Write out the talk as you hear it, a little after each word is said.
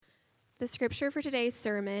The scripture for today's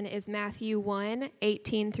sermon is Matthew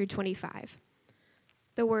 1:18 through 25.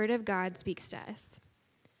 The word of God speaks to us.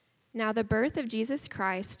 Now the birth of Jesus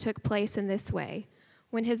Christ took place in this way.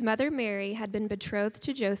 When his mother Mary had been betrothed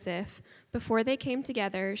to Joseph, before they came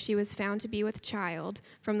together, she was found to be with child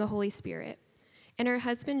from the Holy Spirit. And her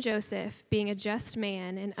husband Joseph, being a just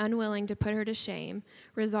man and unwilling to put her to shame,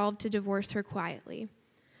 resolved to divorce her quietly.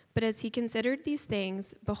 But as he considered these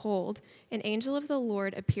things, behold, an angel of the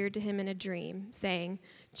Lord appeared to him in a dream, saying,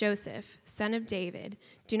 Joseph, son of David,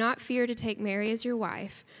 do not fear to take Mary as your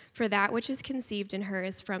wife, for that which is conceived in her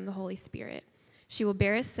is from the Holy Spirit. She will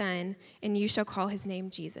bear a son, and you shall call his name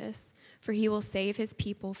Jesus, for he will save his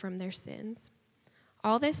people from their sins.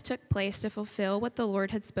 All this took place to fulfill what the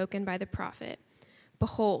Lord had spoken by the prophet.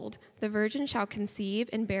 Behold, the virgin shall conceive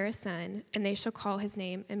and bear a son, and they shall call his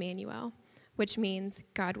name Emmanuel, which means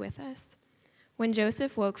God with us. When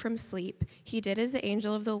Joseph woke from sleep, he did as the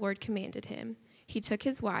angel of the Lord commanded him. He took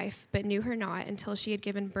his wife, but knew her not until she had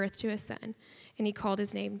given birth to a son, and he called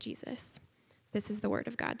his name Jesus. This is the word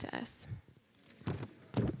of God to us.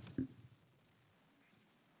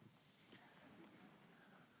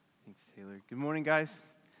 Thanks, Taylor. Good morning, guys.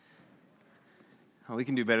 Oh, we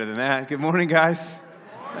can do better than that. Good morning, guys.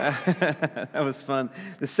 That was fun.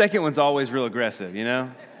 The second one's always real aggressive, you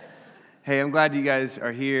know? Hey, I'm glad you guys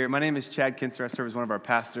are here. My name is Chad Kinser. I serve as one of our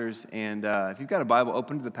pastors. And if you've got a Bible,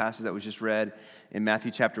 open to the passage that was just read in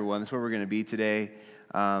Matthew chapter 1. That's where we're going to be today.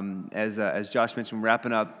 As Josh mentioned, we're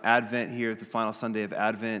wrapping up Advent here at the final Sunday of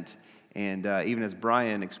Advent. And even as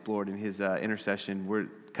Brian explored in his intercession, we're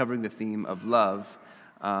covering the theme of love,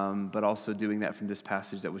 but also doing that from this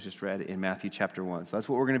passage that was just read in Matthew chapter 1. So that's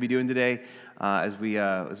what we're going to be doing today as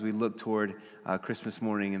we look toward Christmas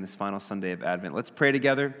morning and this final Sunday of Advent. Let's pray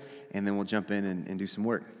together, and then we'll jump in and do some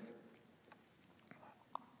work.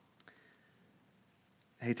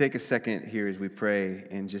 Hey, take a second here as we pray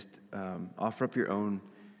and just offer up your own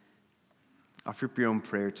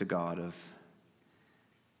prayer to God of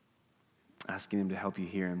asking him to help you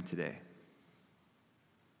hear him today.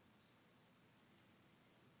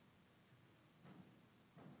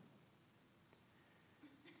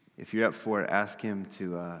 If you're up for it, ask him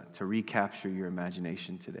to recapture your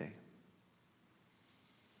imagination today.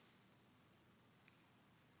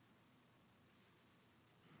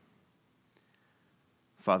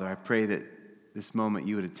 Father, I pray that this moment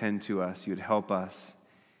you would attend to us, you would help us.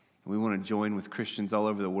 And we want to join with Christians all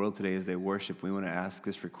over the world today as they worship. We want to ask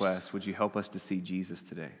this request. Would you help us to see Jesus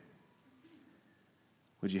today?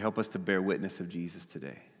 Would you help us to bear witness of Jesus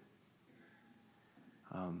today?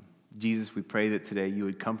 Jesus, we pray that today you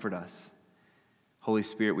would comfort us. Holy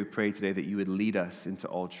Spirit, we pray today that you would lead us into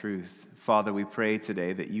all truth. Father, we pray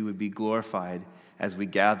today that you would be glorified as we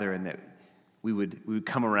gather and that we would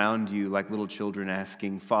come around you like little children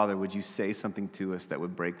asking, Father, would you say something to us that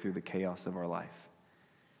would break through the chaos of our life?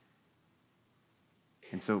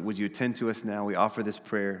 And so would you attend to us now? We offer this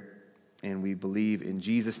prayer and we believe in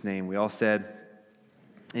Jesus' name. We all said,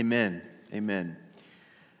 amen, amen.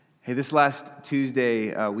 Hey, this last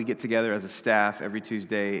Tuesday, we get together as a staff every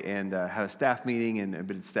Tuesday and have a staff meeting and a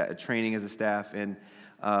bit of training as a staff. And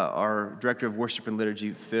our director of worship and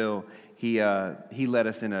liturgy, Phil, he led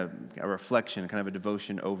us in a reflection, kind of a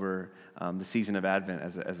devotion over the season of Advent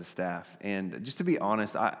as a staff. And just to be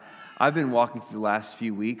honest, I've been walking through the last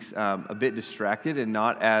few weeks a bit distracted and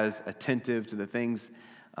not as attentive to the things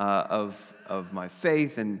of my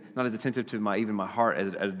faith and not as attentive to my heart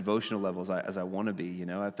at a devotional level as I want to be. You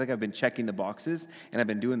know, I think I've been checking the boxes and I've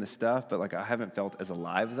been doing the stuff, but like I haven't felt as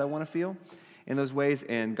alive as I want to feel in those ways.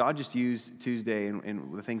 And God just used Tuesday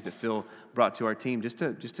and the things that Phil brought to our team just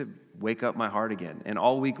to wake up my heart again. And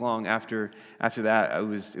all week long after that, I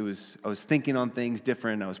was thinking on things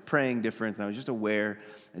different. I was praying different, and I was just aware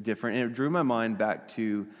different. And it drew my mind back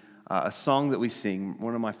to a song that we sing,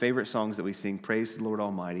 one of my favorite songs that we sing, Praise to the Lord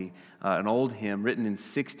Almighty, an old hymn written in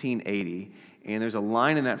 1680. And there's a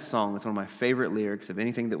line in that song that's one of my favorite lyrics of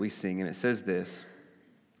anything that we sing, and it says this: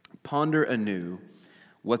 ponder anew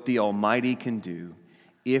what the Almighty can do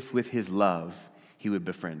if with his love he would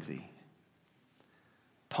befriend thee.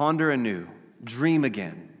 Ponder anew, dream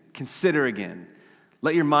again, consider again.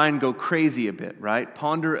 Let your mind go crazy a bit, right?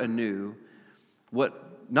 Ponder anew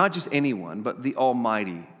what, not just anyone, but the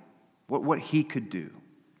Almighty, what he could do.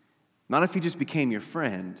 Not if he just became your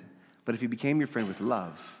friend, but if he became your friend with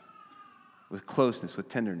love, with closeness, with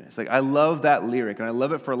tenderness. Like, I love that lyric, and I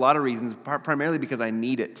love it for a lot of reasons, primarily because I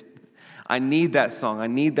need it. I need that song. I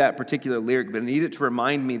need that particular lyric, but I need it to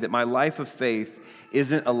remind me that my life of faith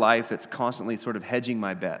isn't a life that's constantly sort of hedging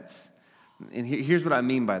my bets. And here's what I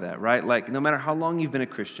mean by that, right? Like, no matter how long you've been a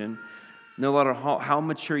Christian, no matter how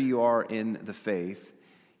mature you are in the faith,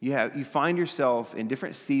 you find yourself in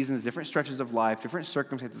different seasons, different stretches of life, different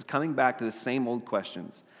circumstances, coming back to the same old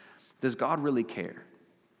questions. Does God really care?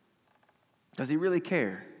 Does he really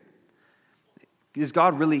care? Does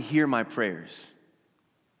God really hear my prayers?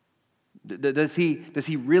 Does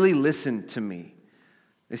he really listen to me?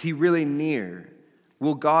 Is he really near?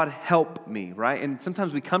 Will God help me, right? And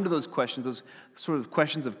sometimes we come to those questions, those sort of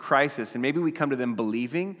questions of crisis, and maybe we come to them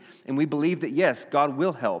believing, and we believe that, yes, God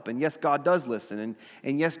will help, and yes, God does listen,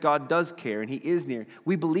 and yes, God does care, and he is near.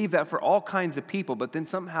 We believe that for all kinds of people, but then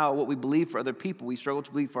somehow what we believe for other people, we struggle to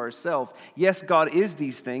believe for ourselves. Yes, God is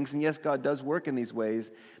these things, and yes, God does work in these ways,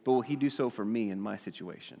 but will he do so for me in my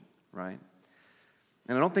situation, right?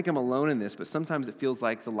 And I don't think I'm alone in this, but sometimes it feels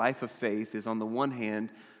like the life of faith is, on the one hand,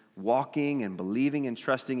 walking and believing and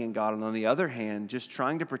trusting in God, and on the other hand, just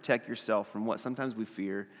trying to protect yourself from what sometimes we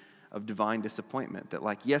fear of divine disappointment. That,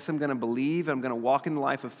 like, yes, I'm going to believe, I'm going to walk in the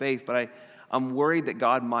life of faith, but I'm worried that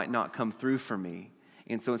God might not come through for me.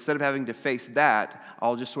 And so instead of having to face that,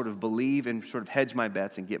 I'll just sort of believe and sort of hedge my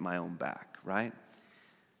bets and get my own back, right?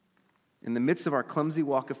 In the midst of our clumsy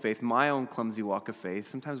walk of faith, my own clumsy walk of faith,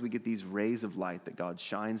 sometimes we get these rays of light that God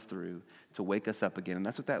shines through to wake us up again. And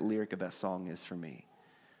that's what that lyric of that song is for me.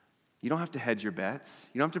 You don't have to hedge your bets.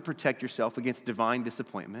 You don't have to protect yourself against divine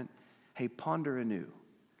disappointment. Hey, ponder anew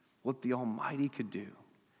what the Almighty could do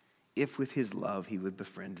if with his love he would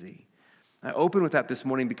befriend thee. I open with that this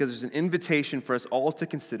morning because there's an invitation for us all to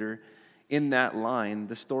consider in that line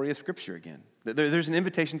the story of Scripture again. There's an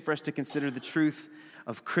invitation for us to consider the truth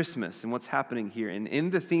of Christmas and what's happening here. And in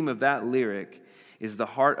the theme of that lyric is the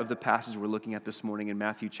heart of the passage we're looking at this morning in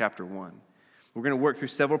Matthew chapter 1. We're going to work through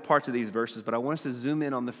several parts of these verses, but I want us to zoom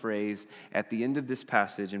in on the phrase at the end of this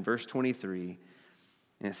passage in verse 23,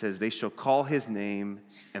 and it says, "They shall call his name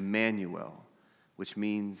Emmanuel," which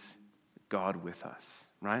means God with us,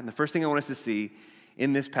 right? And the first thing I want us to see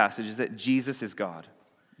in this passage is that Jesus is God.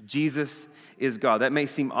 Jesus is God. That may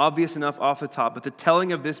seem obvious enough off the top, but the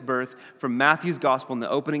telling of this birth from Matthew's gospel in the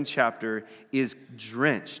opening chapter is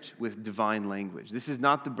drenched with divine language. This is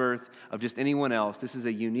not the birth of just anyone else. This is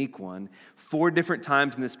a unique one. 4 different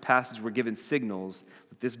times in this passage we're given signals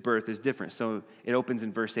that this birth is different. So it opens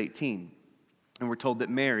in verse 18. And we're told that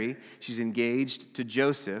Mary, she's engaged to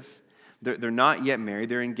Joseph. They're not yet married.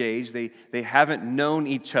 They're engaged. They haven't known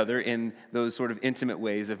each other in those sort of intimate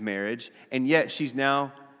ways of marriage. And yet she's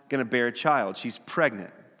now going to bear a child. She's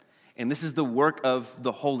pregnant. And this is the work of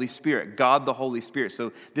the Holy Spirit, God the Holy Spirit.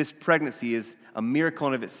 So this pregnancy is a miracle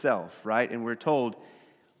in of itself, right? And we're told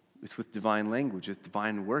it's with divine language, it's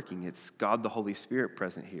divine working. It's God the Holy Spirit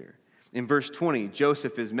present here. In verse 20,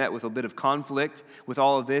 Joseph is met with a bit of conflict with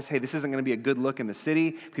all of this. Hey, this isn't going to be a good look in the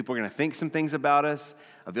city. People are going to think some things about us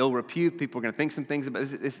of ill repute. People are going to think some things about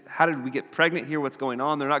this. How did we get pregnant here? What's going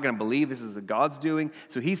on? They're not going to believe this is a God's doing.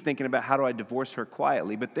 So he's thinking about, how do I divorce her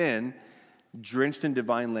quietly? But then, drenched in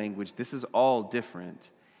divine language, this is all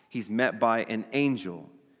different. He's met by an angel,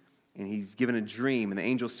 and he's given a dream, and the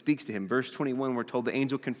angel speaks to him. Verse 21, we're told the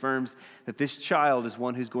angel confirms that this child is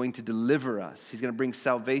one who's going to deliver us. He's going to bring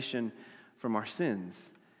salvation from our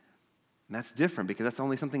sins. And that's different because that's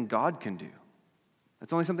only something God can do.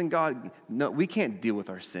 That's only something we can't deal with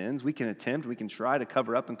our sins. We can attempt, we can try to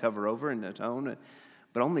cover up and cover over and atone,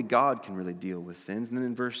 but only God can really deal with sins. And then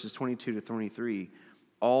in verses 22 to 23,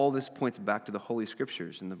 all this points back to the Holy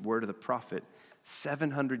Scriptures and the word of the prophet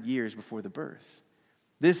 700 years before the birth.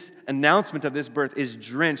 This announcement of this birth is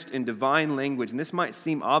drenched in divine language, and this might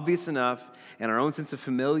seem obvious enough in our own sense of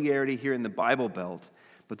familiarity here in the Bible Belt,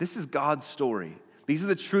 but this is God's story. These are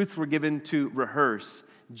the truths we're given to rehearse.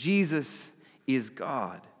 Jesus is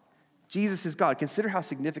God. Jesus is God. Consider how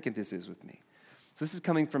significant this is with me. So this is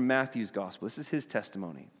coming from Matthew's gospel. This is his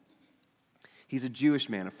testimony. He's a Jewish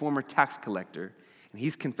man, a former tax collector, and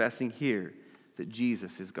he's confessing here that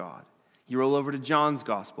Jesus is God. You roll over to John's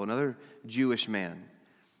gospel, another Jewish man,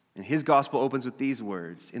 and his gospel opens with these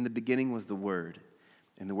words: "In the beginning was the Word,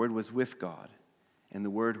 and the Word was with God, and the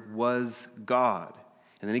Word was God."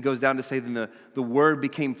 And then he goes down to say, then the Word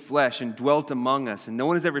became flesh and dwelt among us. And no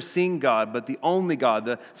one has ever seen God, but the only God,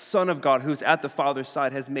 the Son of God, who's at the Father's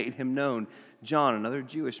side, has made him known. John, another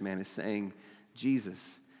Jewish man, is saying,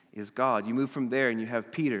 Jesus is God. You move from there and you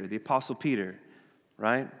have Peter, the Apostle Peter,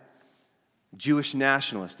 right? Jewish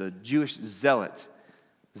nationalist, a Jewish zealot,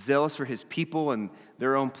 zealous for his people and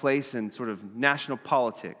their own place in sort of national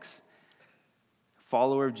politics.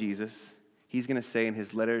 Follower of Jesus. He's going to say in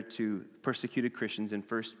his letter to persecuted Christians in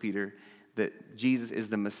 1 Peter that Jesus is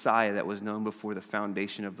the Messiah that was known before the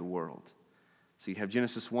foundation of the world. So you have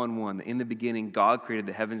Genesis 1:1, in the beginning God created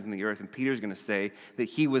the heavens and the earth, and Peter's going to say that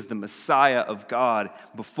he was the Messiah of God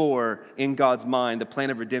before, in God's mind, the plan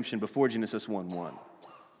of redemption before Genesis 1:1.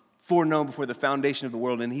 Foreknown before the foundation of the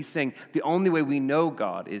world, and he's saying the only way we know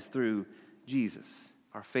God is through Jesus.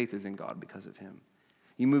 Our faith is in God because of him.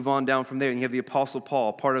 You move on down from there, and you have the Apostle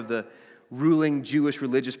Paul, part of the ruling Jewish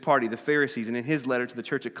religious party, the Pharisees, and in his letter to the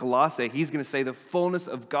church at Colossae, he's going to say the fullness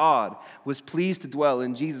of God was pleased to dwell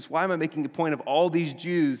in Jesus. Why am I making a point of all these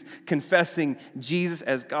Jews confessing Jesus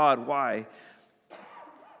as God? Why?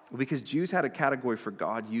 Because Jews had a category for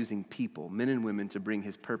God using people, men and women, to bring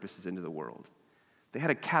his purposes into the world. They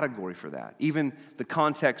had a category for that. Even the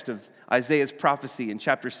context of Isaiah's prophecy in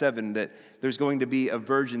chapter 7 that there's going to be a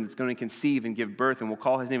virgin that's going to conceive and give birth, and we'll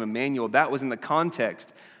call his name Emmanuel. That was in the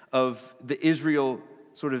context of the Israel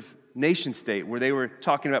sort of nation state where they were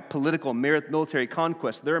talking about political military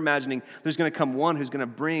conquest. They're imagining there's going to come one who's going to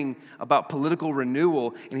bring about political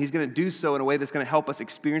renewal, and he's going to do so in a way that's going to help us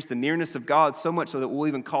experience the nearness of God, so much so that we'll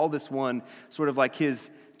even call this one sort of like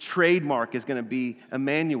his trademark is going to be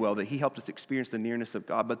Emmanuel, that he helped us experience the nearness of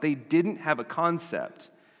God. But they didn't have a concept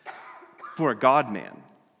for a God-man.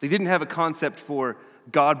 They didn't have a concept for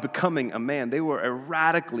God becoming a man. They were a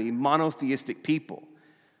radically monotheistic people.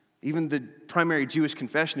 Even the primary Jewish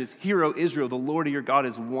confession is, "Hear, O Israel, the Lord your God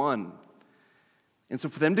is one." And so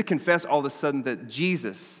for them to confess all of a sudden that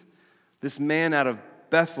Jesus, this man out of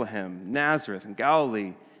Bethlehem, Nazareth, and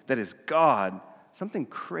Galilee, that is God, something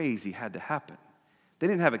crazy had to happen. They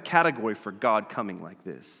didn't have a category for God coming like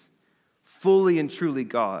this. Fully and truly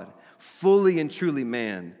God, fully and truly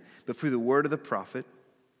man, but through the word of the prophet,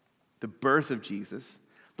 the birth of Jesus,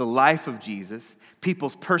 the life of Jesus,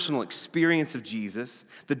 people's personal experience of Jesus,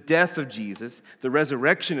 the death of Jesus, the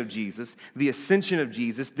resurrection of Jesus, the ascension of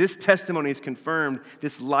Jesus, this testimony has confirmed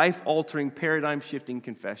this life-altering, paradigm-shifting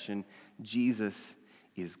confession: Jesus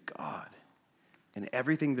is God, and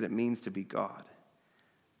everything that it means to be God.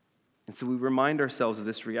 And so we remind ourselves of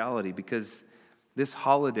this reality because this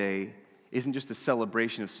holiday isn't just a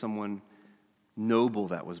celebration of someone noble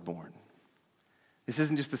that was born. This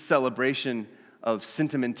isn't just a celebration of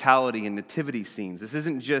sentimentality and nativity scenes. This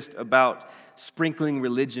isn't just about sprinkling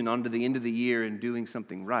religion onto the end of the year and doing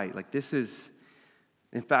something right. Like, this is,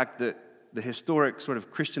 in fact, the historic sort of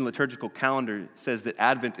Christian liturgical calendar says that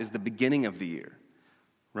Advent is the beginning of the year,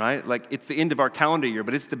 right? Like, it's the end of our calendar year,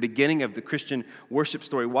 but it's the beginning of the Christian worship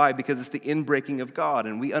story. Why? Because it's the inbreaking of God,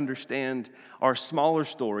 and we understand our smaller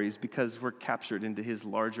stories because we're captured into his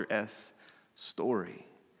larger S story.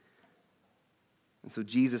 And so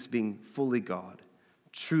Jesus being fully God,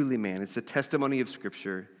 truly man, it's the testimony of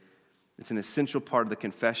Scripture. It's an essential part of the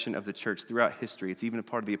confession of the church throughout history. It's even a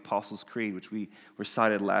part of the Apostles' Creed, which we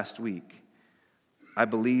recited last week. I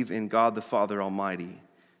believe in God the Father Almighty,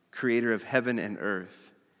 creator of heaven and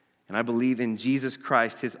earth. And I believe in Jesus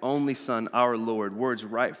Christ, his only Son, our Lord, words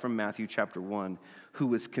right from Matthew chapter 1, who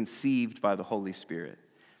was conceived by the Holy Spirit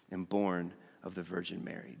and born of the Virgin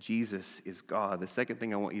Mary. Jesus is God. The second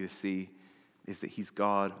thing I want you to see is that he's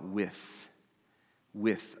God with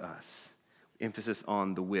us. Emphasis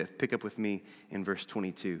on the with. Pick up with me in verse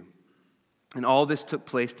 22. And all this took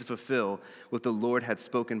place to fulfill what the Lord had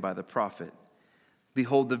spoken by the prophet.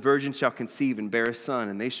 Behold, the virgin shall conceive and bear a son,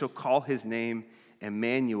 and they shall call his name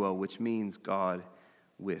Emmanuel, which means God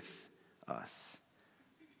with us.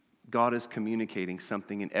 God is communicating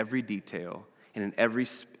something in every detail and in every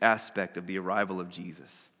aspect of the arrival of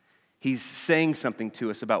Jesus. He's saying something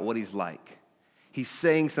to us about what he's like. He's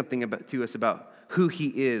saying something to us about who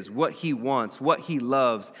he is, what he wants, what he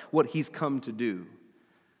loves, what he's come to do.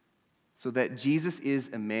 So that Jesus is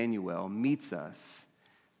Emmanuel meets us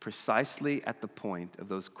precisely at the point of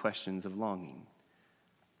those questions of longing.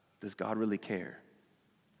 Does God really care?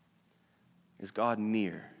 Is God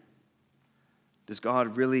near? Does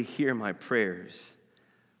God really hear my prayers?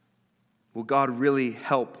 Will God really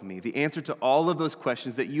help me? The answer to all of those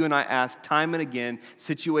questions that you and I ask time and again,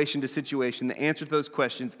 situation to situation, the answer to those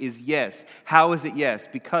questions is yes. How is it yes?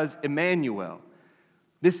 Because Emmanuel,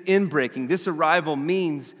 this inbreaking, this arrival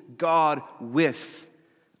means God with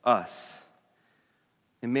us.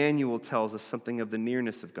 Emmanuel tells us something of the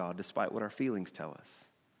nearness of God, despite what our feelings tell us.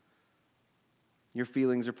 Your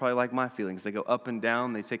feelings are probably like my feelings. They go up and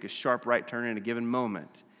down. They take a sharp right turn in a given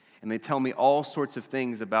moment. And they tell me all sorts of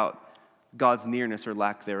things about God's nearness or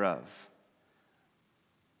lack thereof.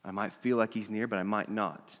 I might feel like he's near, but I might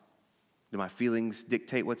not. Do my feelings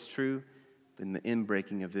dictate what's true? Then the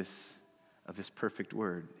inbreaking of this perfect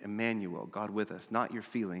word, Emmanuel, God with us, not your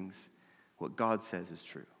feelings, what God says is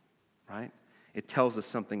true, right? It tells us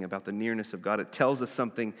something about the nearness of God. It tells us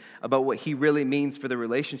something about what he really means for the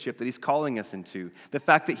relationship that he's calling us into. The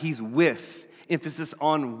fact that he's with, emphasis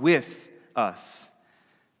on with us,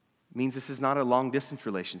 means this is not a long-distance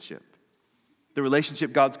relationship. The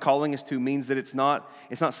relationship God's calling us to means that it's not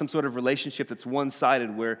some sort of relationship that's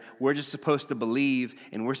one-sided where we're just supposed to believe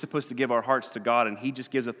and we're supposed to give our hearts to God and he just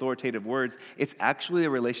gives authoritative words. It's actually a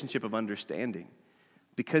relationship of understanding.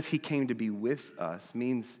 Because he came to be with us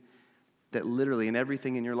means that literally in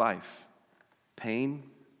everything in your life, pain,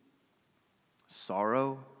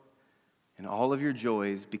 sorrow, and all of your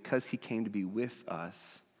joys, because he came to be with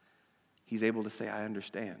us, he's able to say, I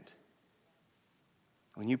understand.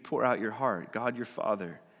 When you pour out your heart, God your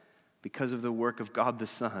Father, because of the work of God the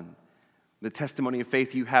Son, the testimony of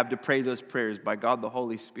faith you have to pray those prayers by God the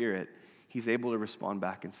Holy Spirit, he's able to respond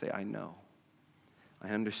back and say, I know, I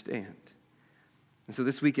understand. And so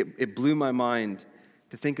this week it blew my mind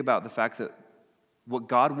to think about the fact that what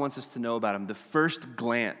God wants us to know about him, the first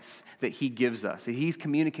glance that he gives us, that he's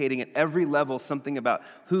communicating at every level something about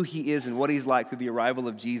who he is and what he's like through the arrival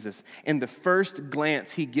of Jesus. And the first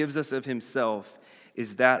glance he gives us of himself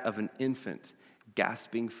is that of an infant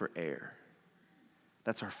gasping for air.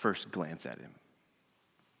 That's our first glance at him.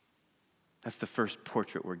 That's the first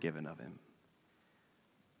portrait we're given of him.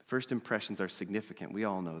 First impressions are significant. We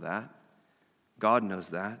all know that. God knows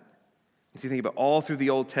that. So you think about all through the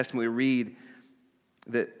Old Testament, we read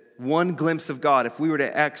that one glimpse of God, if we were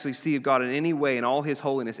to actually see God in any way in all his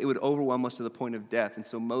holiness, it would overwhelm us to the point of death. And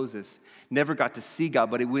so Moses never got to see God,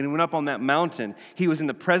 but when he went up on that mountain, he was in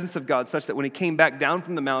the presence of God such that when he came back down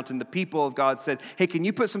from the mountain, the people of God said, hey, can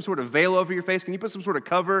you put some sort of veil over your face? Can you put some sort of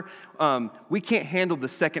cover? We can't handle the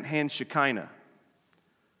secondhand Shekinah.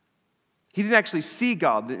 He didn't actually see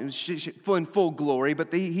God in full glory,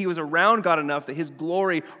 but he was around God enough that his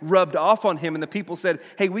glory rubbed off on him, and the people said,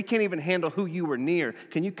 hey, we can't even handle who you were near.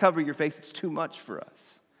 Can you cover your face? It's too much for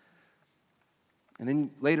us. And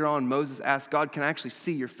then later on, Moses asked God, can I actually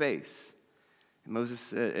see your face?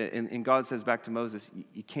 And God says back to Moses,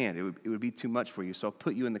 you can't. It would be too much for you, so I'll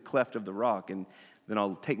put you in the cleft of the rock, and then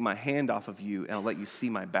I'll take my hand off of you, and I'll let you see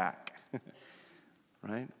my back.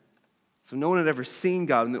 Right? So no one had ever seen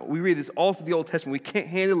God. And we read this all through the Old Testament. We can't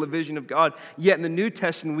handle the vision of God. Yet in the New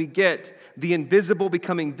Testament, we get the invisible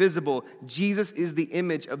becoming visible. Jesus is the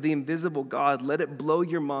image of the invisible God. Let it blow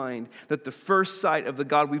your mind that the first sight of the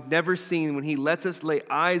God we've never seen, when he lets us lay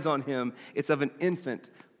eyes on him, it's of an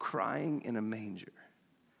infant crying in a manger.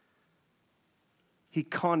 He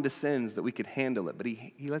condescends that we could handle it, but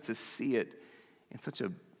he lets us see it in such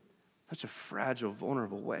a fragile,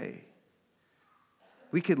 vulnerable way.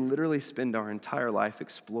 We could literally spend our entire life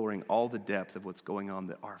exploring all the depth of what's going on,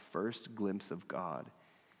 that our first glimpse of God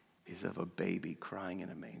is of a baby crying in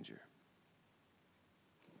a manger.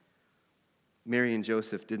 Mary and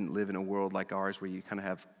Joseph didn't live in a world like ours where you kind of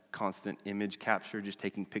have constant image capture, just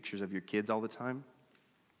taking pictures of your kids all the time.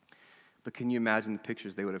 But can you imagine the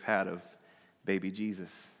pictures they would have had of baby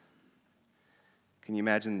Jesus? Can you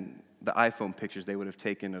imagine the iPhone pictures they would have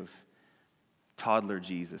taken of toddler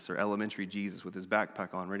Jesus or elementary Jesus with his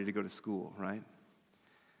backpack on, ready to go to school, right?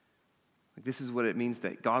 Like, this is what it means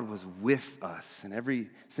that God was with us in every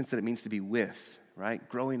sense that it means to be with, right?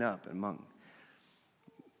 Growing up among.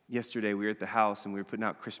 Yesterday we were at the house and we were putting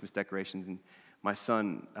out Christmas decorations, and my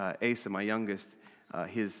son, Asa, my youngest,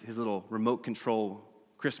 his little remote control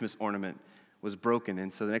Christmas ornament was broken.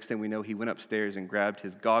 And so the next thing we know, he went upstairs and grabbed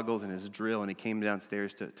his goggles and his drill, and he came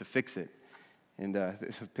downstairs to fix it. And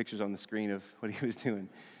pictures on the screen of what he was doing.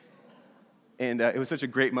 And it was such a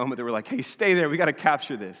great moment that we're like, hey, stay there. We got to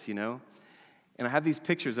capture this, you know? And I have these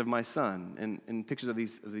pictures of my son and pictures of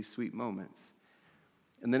these sweet moments.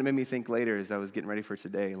 And then it made me think later as I was getting ready for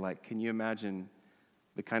today, like, can you imagine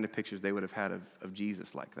the kind of pictures they would have had of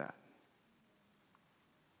Jesus like that?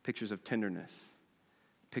 Pictures of tenderness.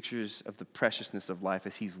 Pictures of the preciousness of life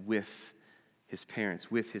as he's with his parents,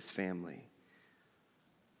 with his family.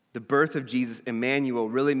 The birth of Jesus, Emmanuel,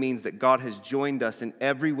 really means that God has joined us in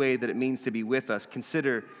every way that it means to be with us.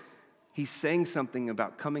 Consider, he's saying something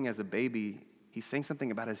about coming as a baby. He's saying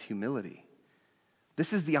something about his humility.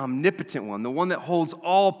 This is the omnipotent one, the one that holds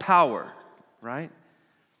all power, right?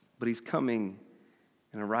 But he's coming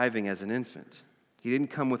and arriving as an infant. He didn't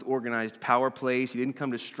come with organized power plays. He didn't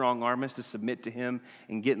come to strong arm us to submit to him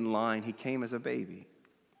and get in line. He came as a baby.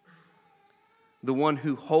 The one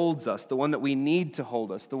who holds us, the one that we need to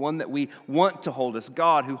hold us, the one that we want to hold us,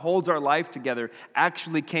 God, who holds our life together,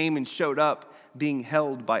 actually came and showed up being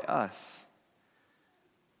held by us.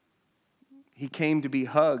 He came to be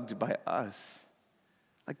hugged by us.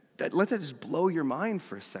 Like, let that just blow your mind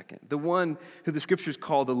for a second. The one who the scriptures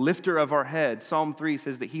call the lifter of our head. Psalm 3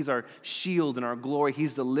 says that he's our shield and our glory.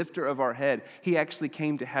 He's the lifter of our head. He actually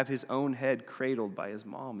came to have his own head cradled by his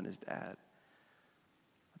mom and his dad.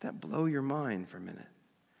 Let that blow your mind for a minute.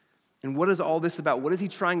 And what is all this about? What is he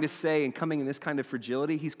trying to say in coming in this kind of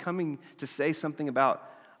fragility? He's coming to say something about,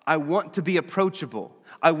 I want to be approachable.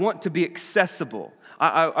 I want to be accessible.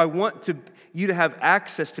 I want you to have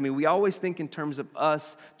access to me. We always think in terms of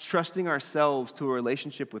us trusting ourselves to a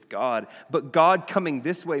relationship with God. But God coming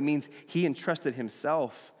this way means he entrusted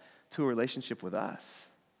himself to a relationship with us.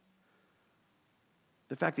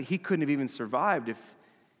 The fact that he couldn't have even survived if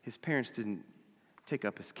his parents didn't take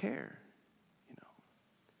up his care.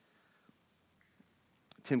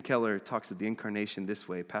 Tim Keller talks of the incarnation this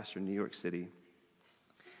way, pastor in New York City.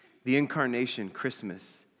 The incarnation,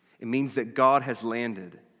 Christmas, it means that God has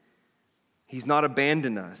landed. He's not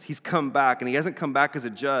abandoned us. He's come back, and he hasn't come back as a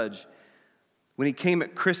judge. When he came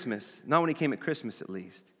at Christmas, not when he came at Christmas at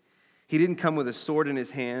least, he didn't come with a sword in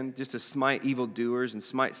his hand just to smite evildoers and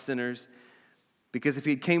smite sinners, because if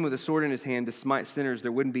he came with a sword in his hand to smite sinners,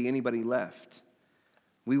 there wouldn't be anybody left.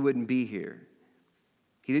 We wouldn't be here.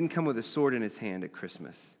 He didn't come with a sword in his hand at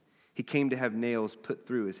Christmas. He came to have nails put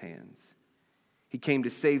through his hands. He came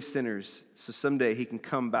to save sinners so someday he can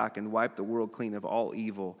come back and wipe the world clean of all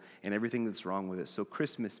evil and everything that's wrong with it. So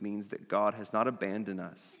Christmas means that God has not abandoned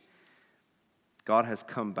us. God has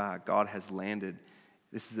come back. God has landed.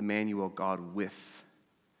 This is Emmanuel, God with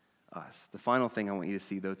us. The final thing I want you to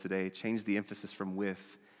see, though, today, change the emphasis from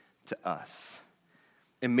with to us.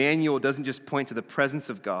 Emmanuel doesn't just point to the presence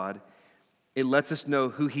of God. It lets us know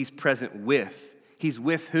who he's present with. He's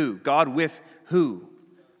with who? God with who?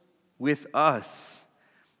 With us.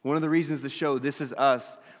 One of the reasons the show This Is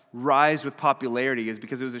Us rise with popularity is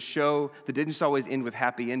because it was a show that didn't just always end with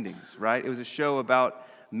happy endings, right? It was a show about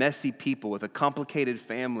messy people with a complicated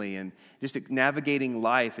family and just navigating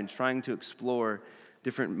life and trying to explore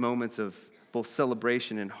different moments of both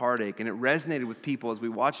celebration and heartache. And it resonated with people as we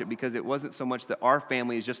watch it because it wasn't so much that our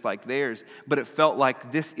family is just like theirs, but it felt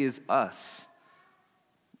like this is us.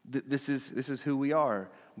 This is who we are.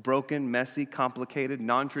 Broken, messy, complicated,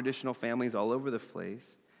 non-traditional families all over the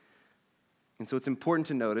place. And so it's important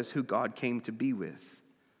to notice who God came to be with.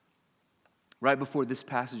 Right before this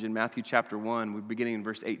passage in Matthew chapter 1, we're beginning in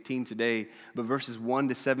verse 18 today, but verses 1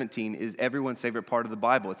 to 17 is everyone's favorite part of the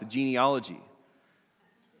Bible. It's a genealogy.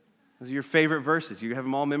 Those are your favorite verses. You have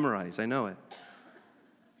them all memorized, I know it.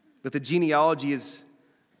 But the genealogy is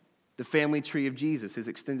the family tree of Jesus, his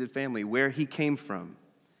extended family, where he came from,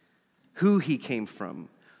 who he came from,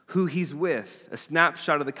 who he's with, a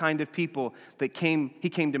snapshot of the kind of people that he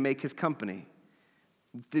came to make his company.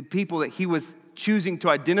 The people that he was choosing to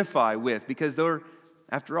identify with because they're,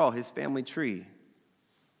 after all, his family tree.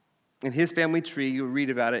 In his family tree, you'll read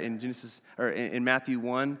about it in Matthew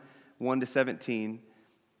 1 to 17.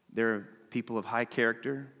 There are people of high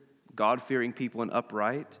character, God-fearing people and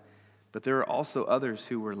upright, but there are also others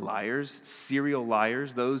who were liars, serial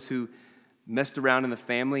liars, those who messed around in the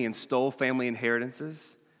family and stole family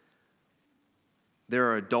inheritances.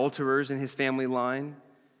 There are adulterers in his family line.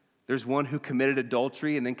 There's one who committed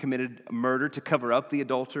adultery and then committed murder to cover up the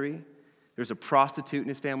adultery. There's a prostitute in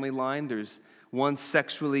his family line. There's one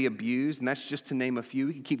sexually abused, and that's just to name a few.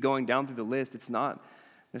 We can keep going down through the list. It's not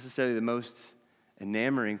necessarily the most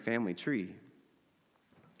enamoring family tree.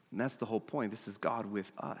 And that's the whole point. This is God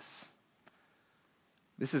with us.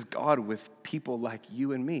 This is God with people like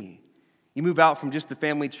you and me. You move out from just the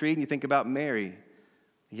family tree and you think about Mary,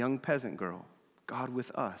 a young peasant girl. God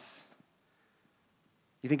with us.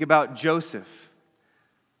 You think about Joseph,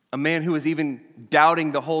 a man who was even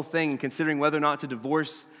doubting the whole thing and considering whether or not to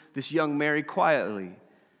divorce this young Mary quietly.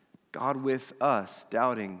 God with us,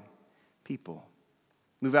 doubting people.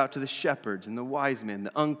 Move out to the shepherds and the wise men,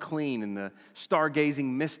 the unclean and the stargazing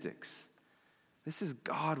mystics. This is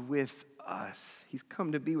God with us. He's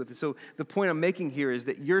come to be with us. So the point I'm making here is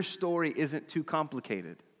that your story isn't too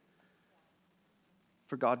complicated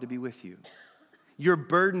for God to be with you. Your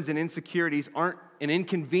burdens and insecurities aren't an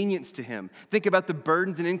inconvenience to him. Think about the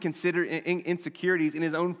burdens and insecurities in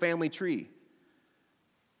his own family tree.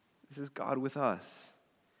 This is God with us.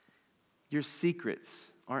 Your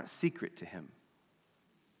secrets aren't secret to him.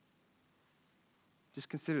 Just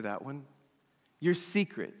consider that one. Your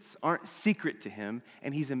secrets aren't secret to him,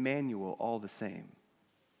 and he's Emmanuel all the same.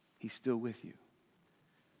 He's still with you.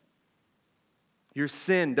 Your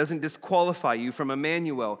sin doesn't disqualify you from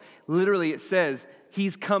Emmanuel. Literally, it says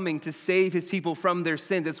he's coming to save his people from their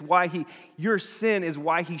sins. It's why your sin is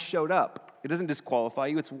why he showed up. It doesn't disqualify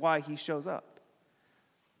you. It's why he shows up.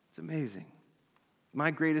 It's amazing.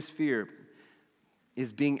 My greatest fear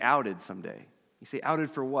is being outed someday. You say, outed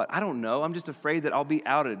for what? I don't know. I'm just afraid that I'll be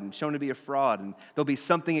outed and shown to be a fraud, and there'll be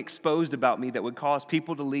something exposed about me that would cause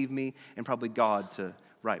people to leave me and probably God to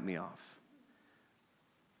write me off.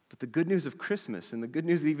 But the good news of Christmas and the good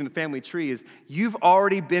news of even the family tree is you've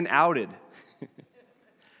already been outed.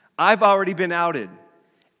 I've already been outed.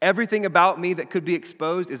 Everything about me that could be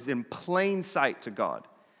exposed is in plain sight to God.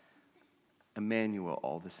 Emmanuel,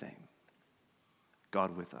 all the same.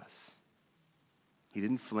 God with us. He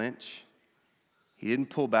didn't flinch. He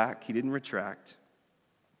didn't pull back. He didn't retract.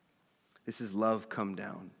 This is love come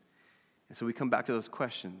down. And so we come back to those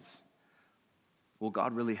questions. Will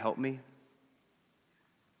God really help me?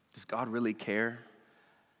 Does God really care?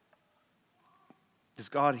 Does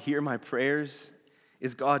God hear my prayers?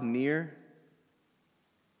 Is God near?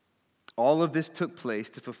 All of this took place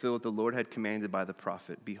to fulfill what the Lord had commanded by the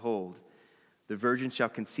prophet. Behold, the virgin shall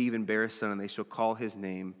conceive and bear a son, and they shall call his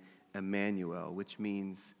name Emmanuel, which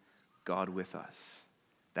means God with us.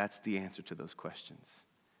 That's the answer to those questions.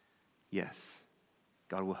 Yes,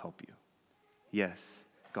 God will help you. Yes,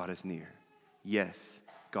 God is near. Yes,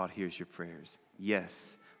 God hears your prayers.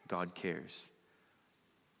 Yes, God cares.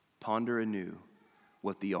 Ponder anew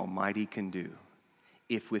what the Almighty can do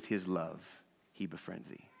if with his love he befriend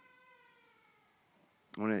thee.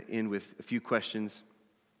 I want to end with a few questions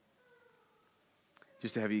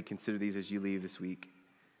just to have you consider these as you leave this week.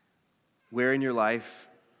 Where in your life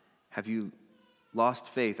have you lost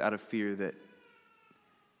faith out of fear that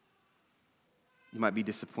you might be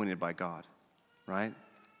disappointed by God, right?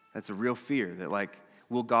 That's a real fear that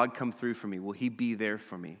will God come through for me? Will he be there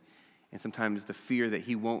for me? And sometimes the fear that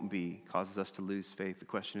he won't be causes us to lose faith. The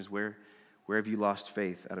question is, where have you lost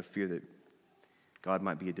faith out of fear that God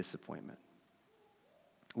might be a disappointment?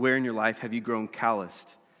 Where in your life have you grown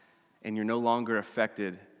calloused and you're no longer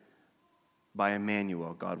affected by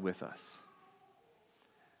Emmanuel, God with us?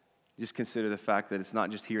 Just consider the fact that it's not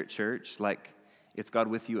just here at church, it's God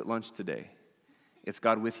with you at lunch today. It's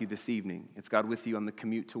God with you this evening. It's God with you on the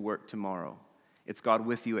commute to work tomorrow. It's God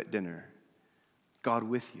with you at dinner. God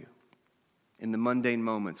with you in the mundane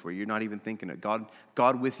moments where you're not even thinking it.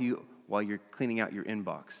 God with you while you're cleaning out your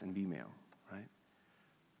inbox and Vmail, right?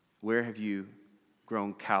 Where have you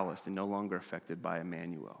grown calloused and no longer affected by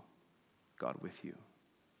Emmanuel, God with you?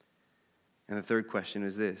 And the third question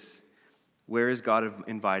is this: where is God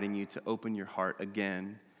inviting you to open your heart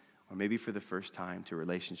again, or maybe for the first time, to a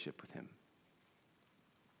relationship with him?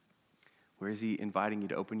 Where is he inviting you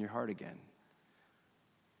to open your heart again?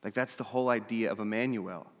 That's the whole idea of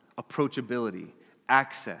Emmanuel. Approachability,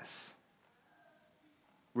 access,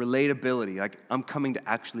 relatability. I'm coming to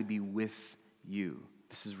actually be with you.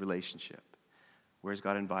 This is relationship. Where's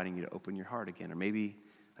God inviting you to open your heart again, or maybe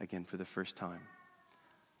again for the first time?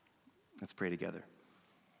 Let's pray together.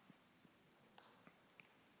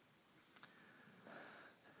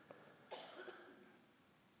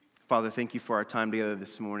 Father, thank you for our time together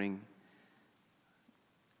this morning.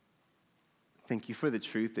 Thank you for the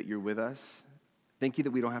truth that you're with us. Thank you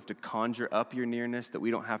that we don't have to conjure up your nearness, that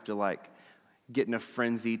we don't have to get in a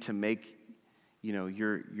frenzy to make,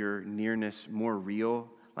 your nearness more real.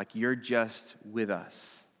 You're just with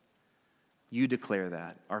us. You declare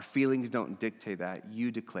that. Our feelings don't dictate that.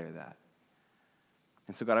 You declare that.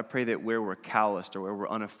 And so God, I pray that where we're calloused or where we're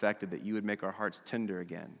unaffected, that you would make our hearts tender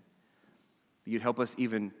again. That you'd help us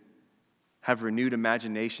even have renewed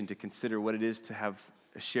imagination to consider what it is to have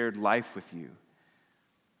a shared life with you.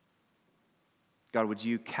 God, would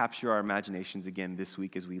you capture our imaginations again this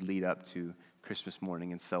week as we lead up to Christmas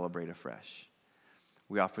morning and celebrate afresh?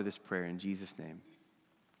 We offer this prayer in Jesus' name.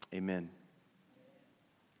 Amen.